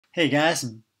Hey guys,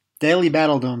 daily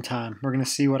Battledome time. We're going to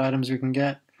see what items we can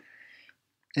get.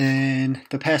 In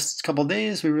the past couple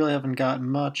days, we really haven't gotten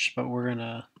much, but we're going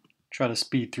to try to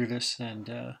speed through this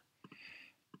and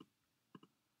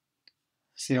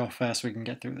see how fast we can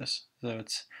get through this. So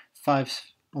it's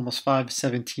almost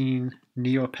 5:17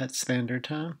 Neopet Standard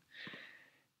Time,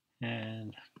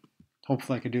 and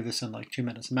hopefully I could do this in like 2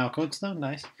 minutes. Mao Codestone,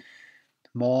 nice.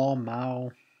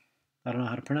 Mao, I don't know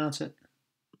how to pronounce it.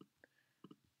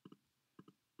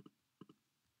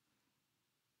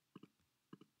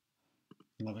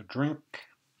 Another drink.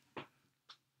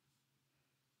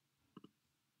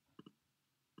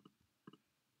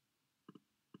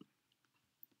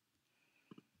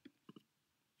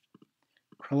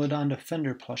 Krillodon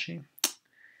Defender plushie.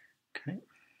 Okay.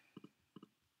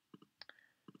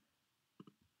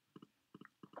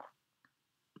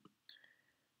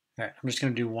 Alright, I'm just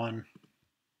going to do one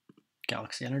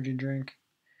Galaxy Energy drink.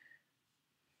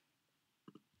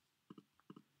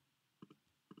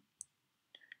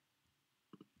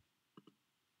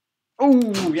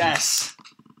 Oh, yes!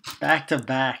 Back to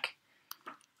back.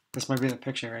 This might be the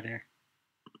picture right here.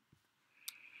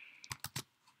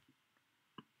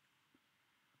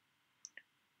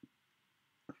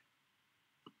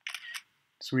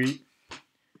 Sweet.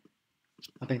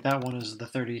 I think that one is the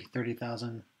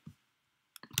 30,000.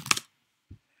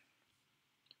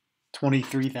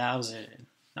 23,000.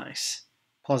 Nice.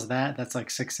 Plus that's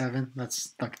like 6, 7.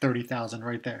 That's like 30,000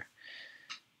 right there.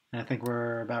 And I think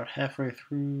we're about halfway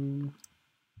through.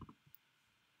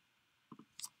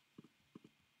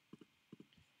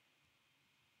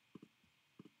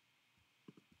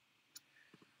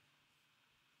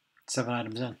 Seven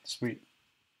items in. Sweet.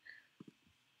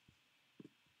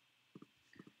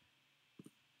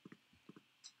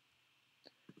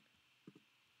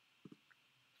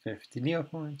 $50 Neo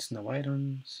points, no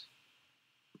items.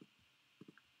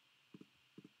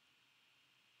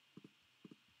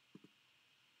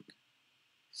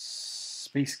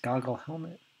 Space goggle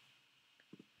helmet.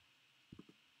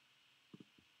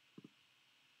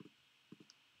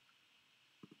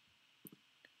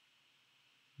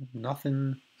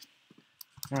 Nothing.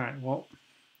 Alright, well,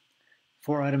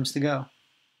 4 items to go.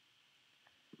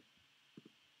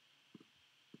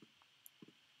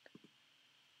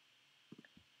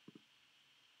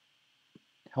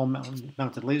 Helmet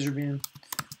mounted laser beam.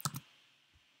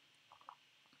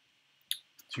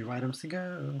 2 items to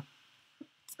go.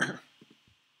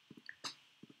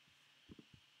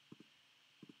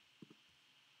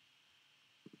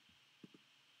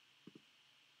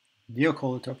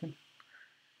 Neocola token.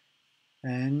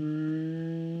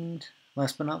 And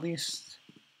last but not least,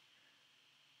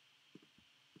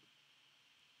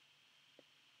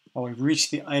 oh, we've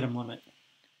reached the item limit.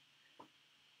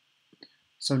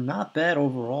 So not bad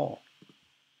overall.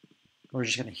 We're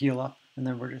just going to heal up, and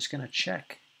then we're just going to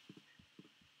check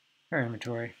our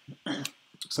inventory.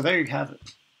 So there you have it.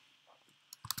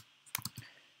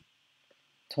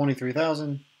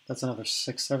 23,000. That's another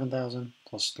 6, 7,000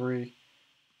 plus 3.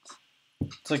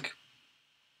 It's like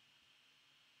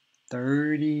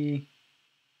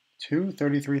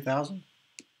 33,000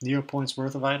 Neo points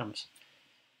worth of items.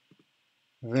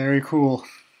 Very cool.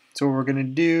 So what we're going to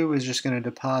do is just going to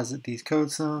deposit these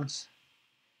Codestones,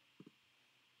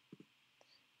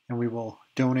 and we will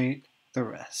donate the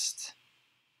rest.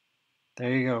 There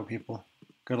you go, people.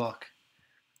 Good luck.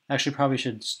 Actually, probably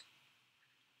should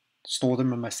store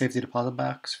them in my safety deposit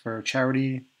box for a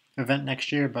charity event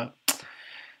next year, but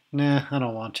nah, I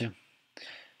don't want to.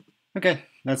 Okay,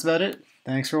 that's about it.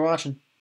 Thanks for watching.